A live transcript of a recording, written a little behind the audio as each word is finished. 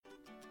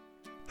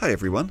Hi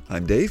everyone,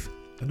 I'm Dave.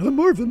 And I'm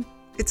Marvin.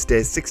 It's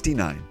day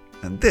 69,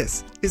 and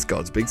this is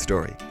God's Big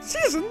Story.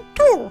 Season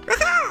 2!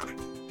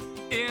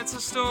 It's a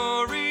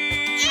story.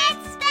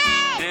 It's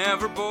big!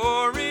 Never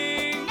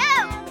boring.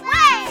 No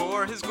way!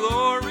 For His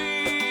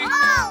glory.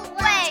 Always!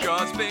 It's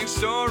God's big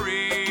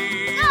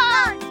story.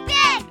 God's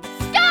big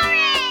story!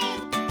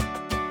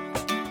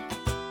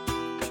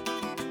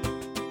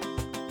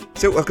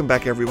 So welcome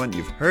back everyone.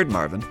 You've heard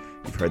Marvin,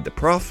 you've heard the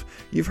prof,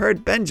 you've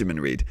heard Benjamin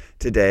read.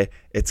 Today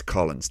it's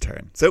Colin's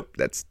turn. So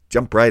let's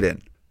jump right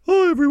in.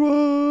 Hi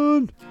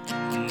everyone!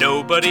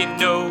 Nobody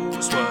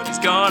knows what he's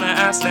gonna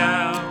ask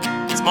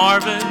now. It's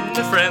Marvin,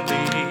 the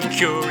friendly,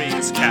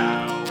 curious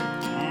cow.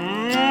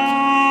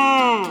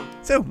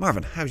 So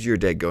Marvin, how's your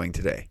day going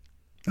today?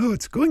 Oh,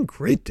 it's going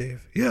great,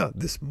 Dave. Yeah,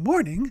 this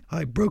morning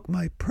I broke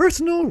my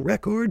personal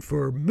record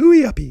for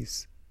mooey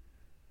uppies.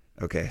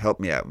 Okay, help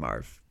me out,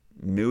 Marv.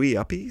 Mooey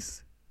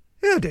uppies?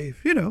 Yeah,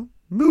 Dave, you know,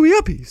 mooey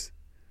uppies.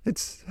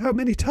 It's how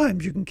many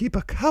times you can keep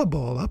a cow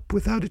ball up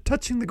without it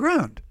touching the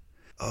ground.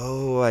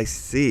 Oh, I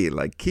see,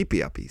 like keepy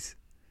uppies.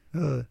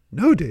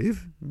 No,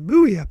 Dave,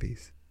 mooey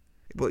uppies.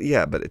 Well,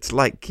 yeah, but it's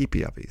like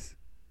keepy uppies.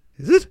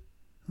 Is it?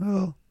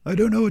 Well, I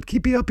don't know what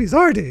keepy uppies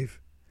are, Dave.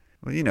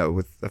 Well, you know,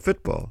 with a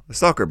football, a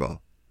soccer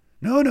ball.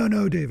 No,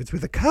 Dave, it's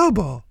with a cow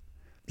ball.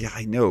 Yeah,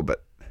 I know,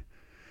 but...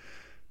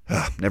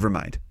 never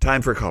mind.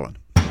 Time for Colin.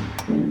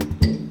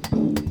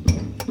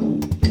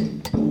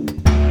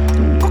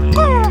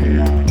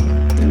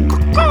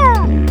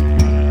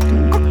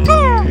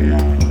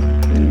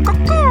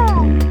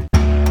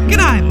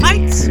 G'day,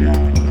 mates.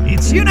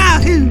 It's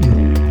you-know-who.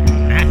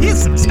 Now,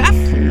 here's some stuff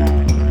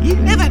you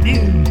never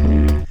knew.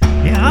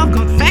 Yeah, I've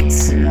got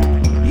facts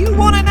you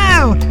want to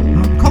know.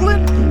 I'm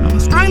Colin, I'm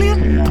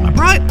Australian, I'm a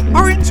bright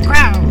orange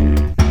crow.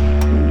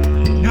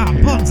 Ah,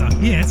 Bonza.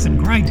 Yeah, some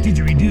great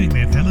didgeridooing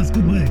there, fellas.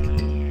 Good work.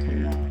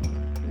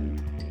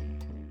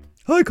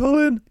 Hi,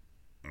 Colin.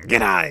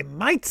 G'day,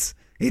 mates.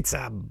 It's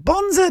a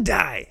Bonza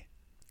day.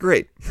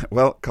 Great.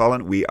 Well,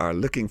 Colin, we are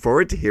looking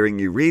forward to hearing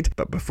you read,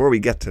 but before we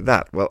get to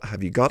that, well,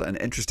 have you got an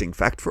interesting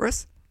fact for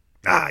us?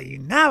 You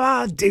know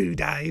I do,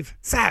 Dave.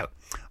 So,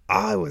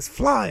 I was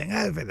flying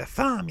over the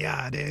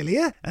farmyard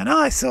earlier, and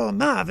I saw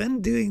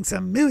Marvin doing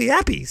some mooey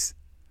uppies.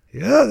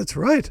 Yeah, that's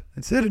right.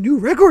 I set a new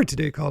record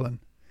today,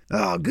 Colin.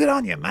 Oh, good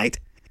on you, mate.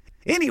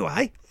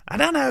 Anyway, I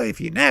don't know if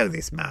you know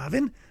this,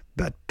 Marvin,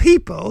 but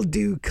people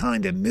do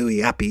kind of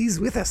mooey uppies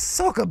with a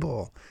soccer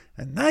ball,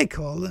 and they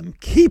call them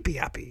keepy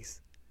uppies.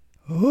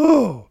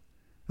 Oh,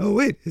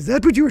 wait, is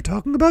that what you were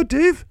talking about,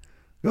 Dave?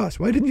 Gosh,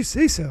 why didn't you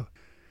say so?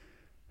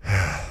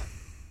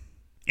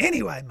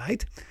 Anyway,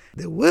 mate,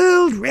 the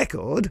world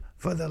record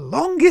for the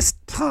longest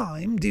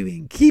time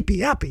doing keepy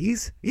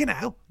uppies, you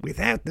know,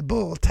 without the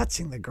ball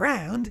touching the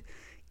ground,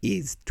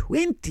 is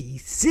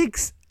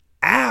 26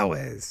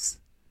 hours.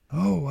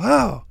 Oh,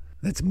 wow,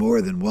 that's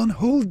more than one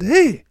whole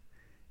day.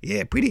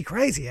 Yeah, pretty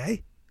crazy, eh?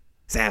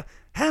 So,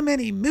 how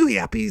many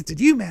mooey uppies did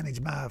you manage,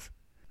 Marv?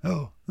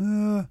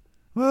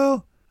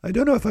 Well, I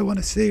don't know if I want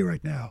to say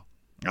right now.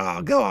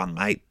 Oh, go on,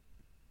 mate.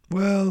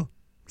 Well,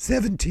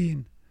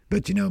 17.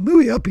 But you know,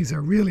 mooey uppies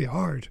are really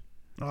hard.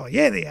 Oh,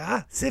 yeah, they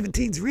are.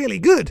 17's really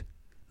good.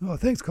 Oh,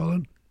 thanks,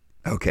 Colin.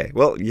 Okay,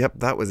 well, yep,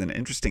 that was an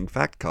interesting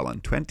fact, Colin.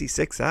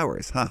 26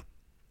 hours, huh?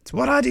 It's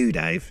what I do,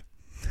 Dave.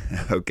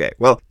 Okay,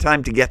 well,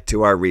 time to get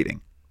to our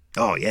reading.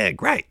 Oh, yeah,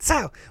 great.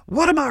 So,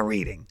 what am I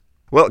reading?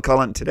 Well,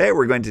 Colin, today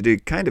we're going to do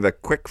kind of a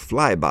quick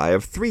flyby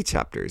of 3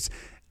 chapters.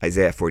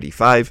 Isaiah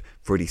 45,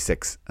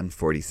 46, and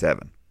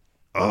 47.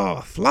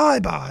 Oh,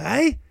 flyby,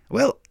 eh?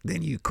 Well,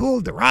 then you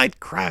called the right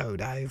crow,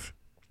 Dave.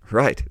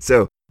 Right,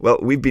 so, well,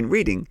 we've been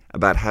reading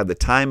about how the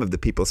time of the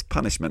people's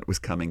punishment was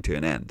coming to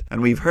an end.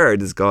 And we've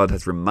heard as God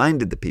has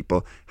reminded the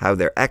people how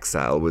their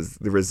exile was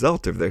the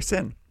result of their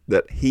sin,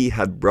 that He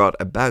had brought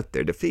about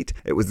their defeat.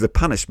 It was the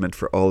punishment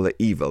for all the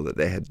evil that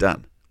they had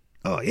done.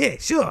 Oh, yeah,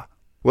 sure.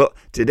 Well,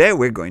 today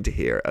we're going to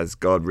hear as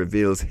God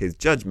reveals His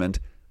judgment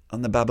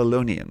on the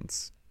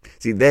Babylonians.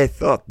 See, they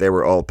thought they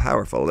were all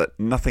powerful, that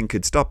nothing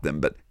could stop them,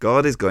 but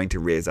God is going to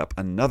raise up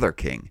another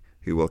king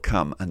who will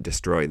come and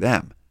destroy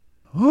them.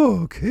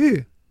 Oh,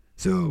 okay.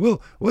 So,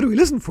 well, what do we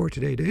listen for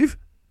today, Dave?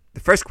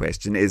 The first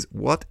question is,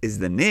 what is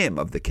the name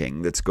of the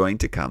king that's going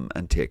to come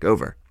and take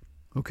over?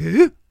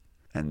 Okay.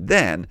 And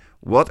then,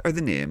 what are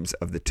the names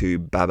of the 2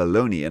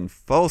 Babylonian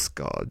false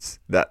gods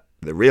that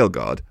the real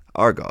God,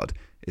 our God,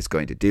 is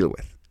going to deal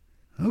with?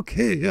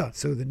 Okay, yeah,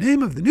 so the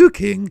name of the new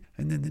king,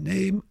 and then the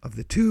name of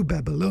the 2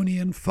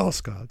 Babylonian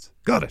false gods.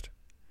 Got it.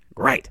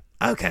 Great.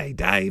 Okay,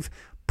 Dave,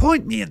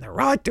 point me in the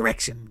right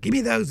direction. Give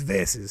me those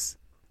verses.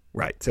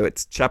 Right, so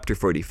it's chapter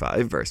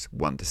 45, verse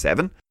 1 to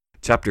 7,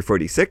 chapter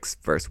 46,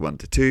 verse 1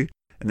 to 2,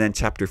 and then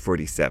chapter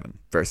 47,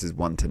 verses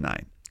 1 to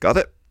 9. Got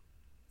it?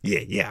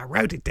 Yeah, I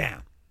wrote it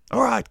down.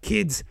 All right,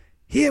 kids,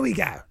 here we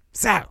go.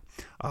 So,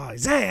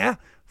 Isaiah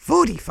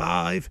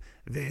 45,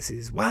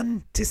 verses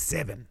 1 to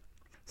 7.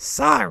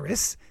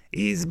 Cyrus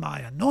is my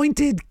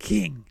anointed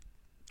king.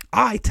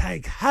 I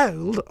take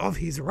hold of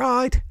his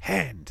right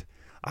hand.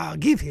 I'll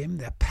give him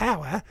the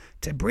power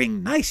to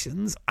bring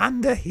nations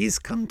under his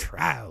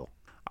control.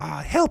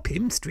 I help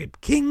him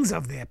strip kings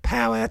of their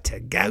power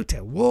to go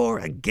to war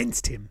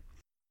against him.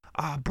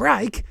 I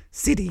break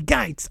city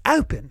gates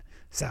open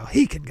so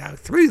he can go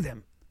through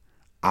them.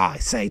 I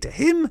say to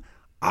him,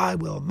 I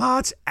will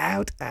march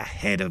out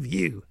ahead of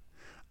you.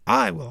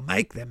 I will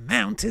make the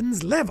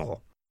mountains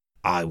level.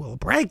 I will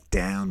break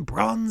down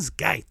bronze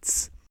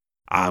gates.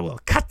 I will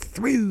cut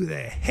through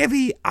their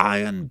heavy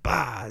iron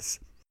bars.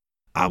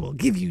 I will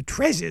give you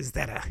treasures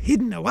that are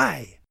hidden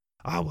away.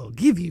 I will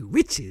give you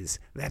riches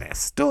that are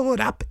stored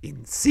up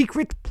in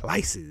secret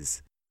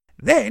places.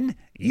 Then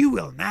you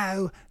will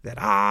know that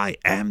I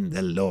am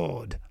the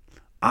Lord.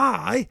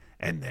 I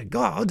am the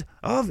God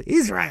of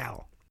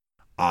Israel.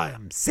 I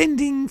am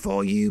sending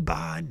for you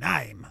by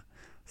name.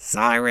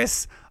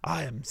 Cyrus,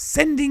 I am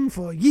sending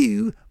for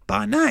you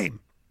by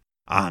name.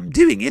 I'm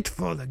doing it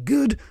for the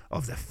good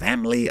of the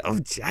family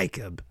of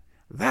Jacob.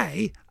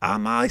 They are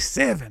my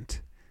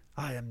servant.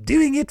 I am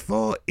doing it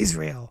for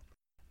Israel.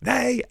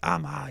 They are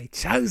my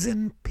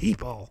chosen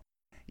people.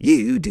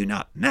 You do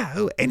not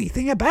know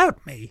anything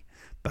about me,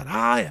 but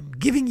I am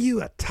giving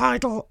you a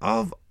title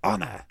of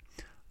honor.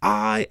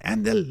 I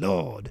am the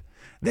Lord.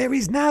 There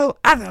is no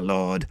other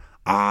Lord.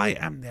 I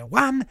am the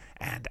one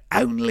and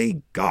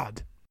only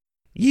God.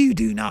 You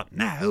do not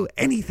know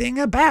anything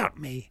about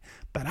me,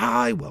 but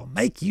I will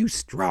make you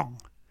strong.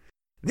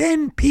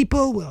 Then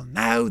people will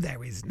know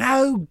there is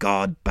no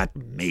God but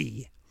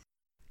me.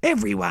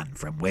 Everyone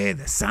from where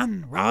the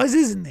sun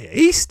rises in the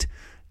east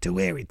to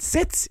where it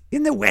sets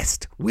in the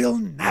west will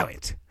know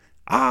it.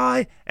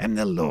 I am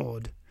the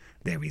Lord.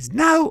 There is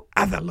no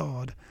other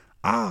Lord.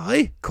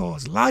 I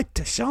cause light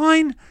to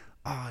shine.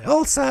 I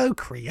also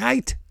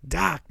create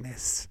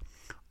darkness.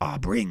 I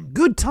bring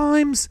good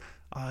times.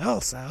 I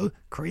also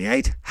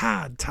create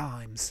hard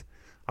times.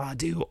 I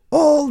do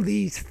all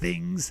these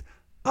things.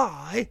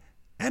 I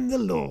am the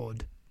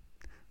Lord.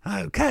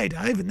 Okay,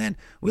 Dave, and then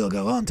we'll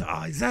go on to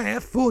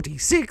Isaiah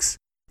 46,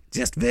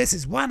 just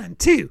verses 1 and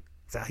 2.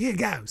 So here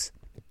goes.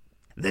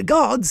 The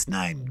gods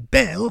named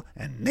Bel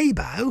and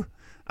Nebo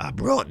are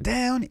brought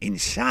down in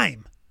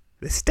shame.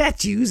 The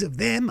statues of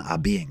them are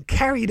being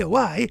carried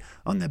away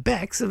on the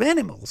backs of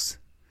animals.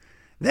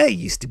 They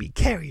used to be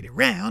carried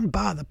around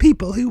by the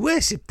people who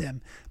worshipped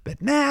them,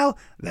 but now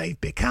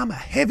they've become a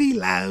heavy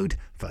load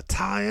for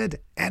tired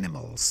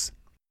animals.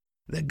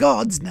 The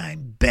gods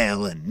named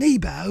Bel and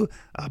Nebo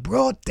are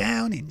brought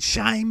down in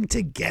shame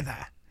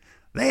together.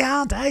 They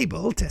aren't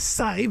able to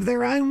save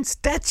their own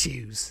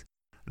statues.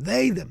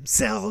 They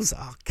themselves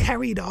are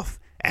carried off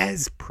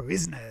as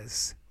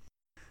prisoners.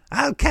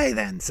 Okay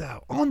then,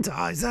 so on to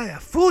Isaiah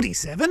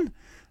 47,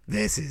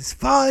 verses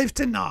 5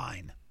 to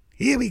 9.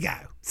 Here we go.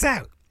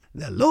 So,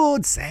 the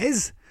Lord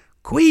says,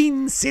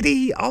 Queen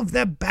city of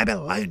the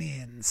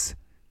Babylonians,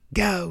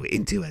 go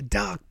into a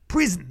dark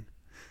prison.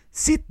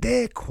 Sit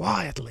there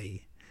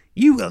quietly.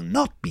 You will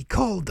not be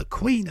called the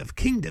Queen of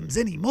Kingdoms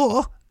any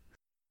more.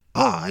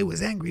 I was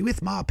angry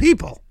with my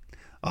people.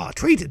 I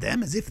treated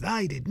them as if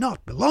they did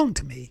not belong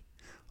to me.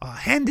 I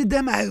handed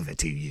them over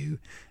to you,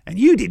 and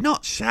you did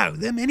not show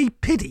them any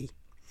pity.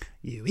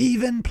 You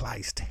even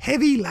placed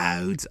heavy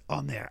loads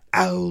on their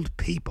old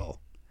people.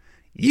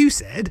 You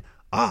said,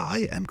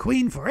 I am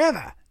queen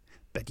forever,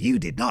 but you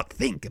did not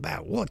think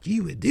about what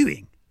you were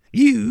doing.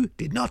 You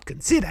did not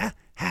consider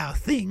how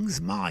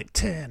things might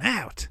turn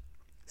out.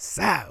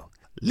 So,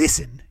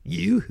 listen,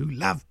 you who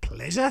love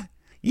pleasure.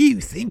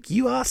 You think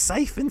you are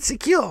safe and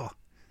secure.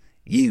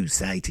 You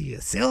say to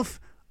yourself,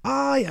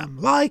 I am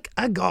like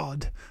a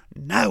god.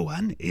 No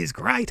one is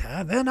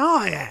greater than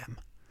I am.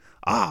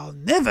 I'll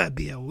never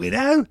be a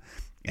widow,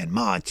 and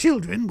my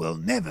children will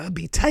never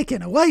be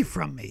taken away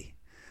from me.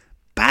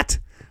 But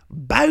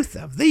both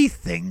of these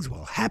things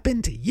will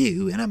happen to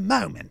you in a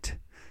moment.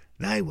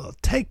 They will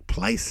take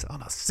place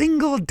on a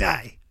single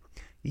day.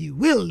 You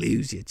will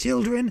lose your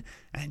children,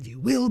 and you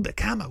will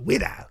become a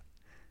widow.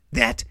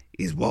 That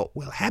is what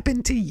will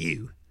happen to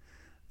you.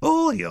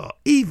 All your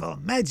evil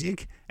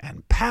magic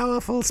and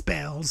powerful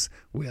spells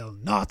will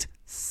not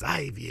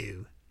save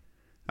you.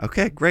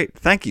 Okay, great.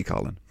 Thank you,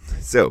 Colin.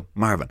 So,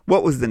 Marvin,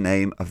 what was the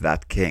name of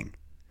that king?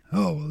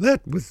 Oh, well,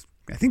 that was,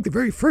 I think, the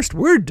very first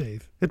word,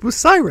 Dave. It was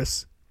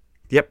Cyrus.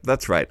 Yep,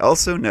 that's right.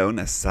 Also known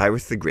as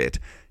Cyrus the Great,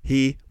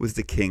 he was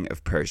the king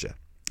of Persia,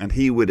 and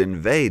he would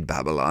invade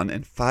Babylon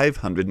in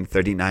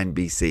 539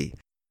 BC.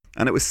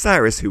 And it was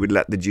Cyrus who would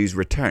let the Jews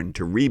return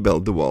to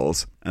rebuild the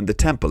walls and the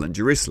temple in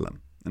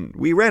Jerusalem. And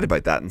we read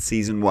about that in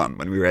season 1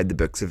 when we read the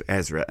books of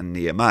Ezra and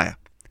Nehemiah.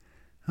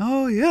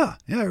 Oh, yeah.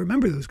 Yeah, I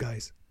remember those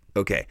guys.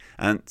 Okay,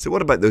 and so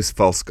what about those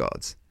false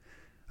gods?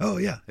 Oh,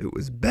 yeah. It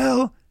was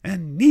Bel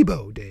and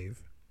Nebo,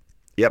 Dave.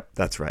 Yep,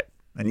 that's right.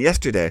 And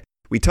yesterday,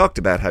 we talked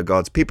about how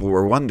God's people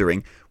were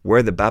wondering,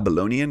 were the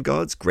Babylonian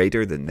gods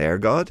greater than their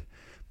God?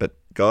 But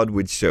God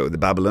would show the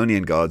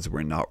Babylonian gods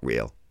were not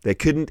real. They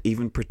couldn't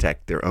even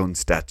protect their own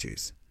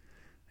statues.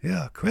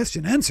 Yeah,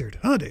 question answered,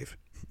 huh, Dave?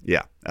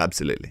 Yeah,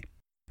 absolutely.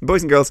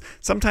 Boys and girls,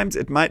 sometimes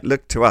it might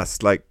look to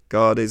us like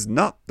God is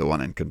not the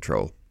one in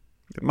control.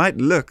 It might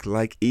look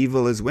like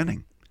evil is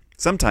winning.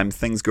 Sometimes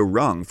things go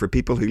wrong for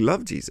people who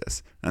love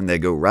Jesus, and they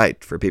go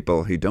right for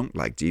people who don't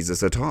like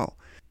Jesus at all.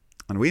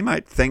 And we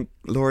might think,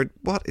 Lord,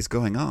 what is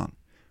going on?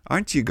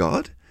 Aren't you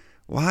God?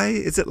 Why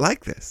is it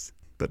like this?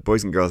 But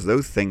boys and girls,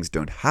 those things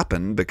don't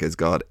happen because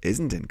God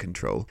isn't in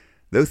control.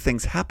 Those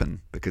things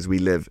happen because we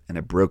live in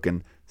a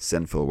broken,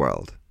 sinful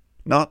world.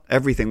 Not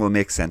everything will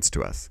make sense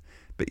to us.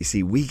 But you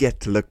see, we get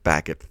to look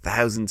back at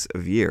thousands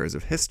of years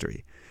of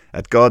history,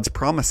 at God's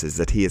promises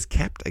that he has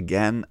kept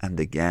again and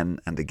again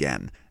and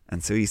again.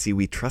 And so you see,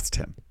 we trust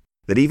him.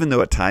 That even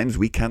though at times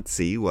we can't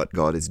see what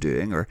God is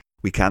doing, or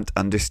we can't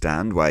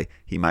understand why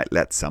he might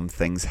let some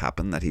things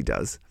happen that he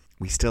does,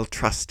 we still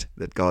trust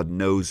that God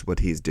knows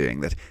what he's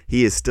doing, that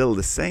he is still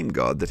the same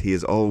God that he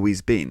has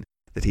always been,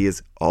 that he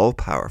is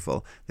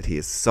all-powerful, that he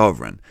is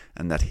sovereign,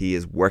 and that he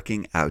is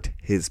working out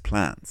his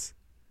plans.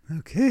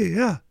 Okay,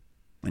 yeah.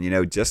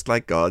 And just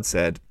like God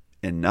said,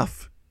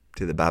 enough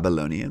to the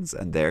Babylonians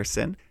and their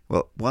sin,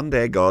 well, one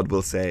day God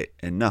will say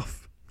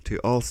enough to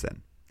all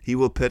sin. He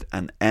will put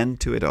an end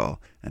to it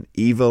all, and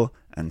evil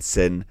and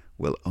sin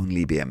will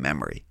only be a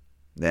memory.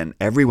 Then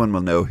everyone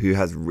will know who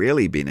has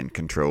really been in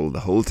control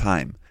the whole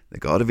time. The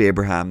God of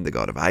Abraham, the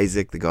God of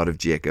Isaac, the God of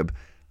Jacob,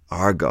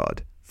 our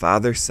God,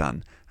 Father,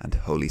 Son, and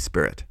Holy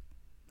Spirit.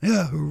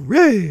 Yeah,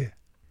 hooray!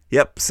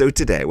 Yep, so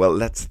today, well,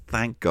 let's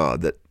thank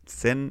God that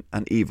sin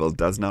and evil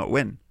does not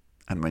win.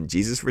 And when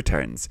Jesus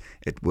returns,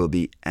 it will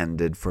be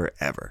ended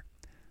forever.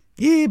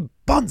 Ye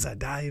bonza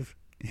dive.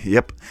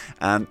 Yep,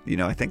 and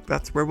I think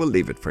that's where we'll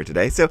leave it for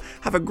today. So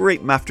have a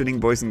great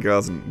afternoon, boys and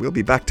girls, and we'll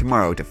be back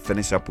tomorrow to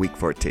finish up week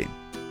 14.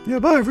 Yeah,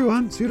 bye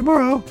everyone. See you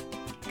tomorrow.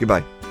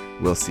 Goodbye.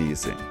 We'll see you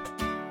soon.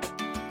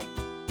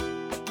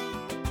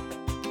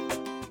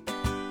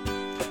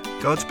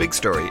 God's Big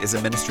Story is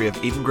a ministry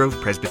of Eden Grove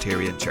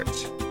Presbyterian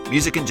Church.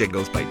 Music and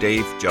jingles by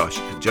Dave, Josh,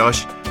 and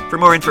Josh. For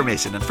more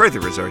information and further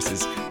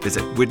resources,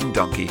 visit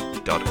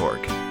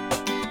woodendonkey.org.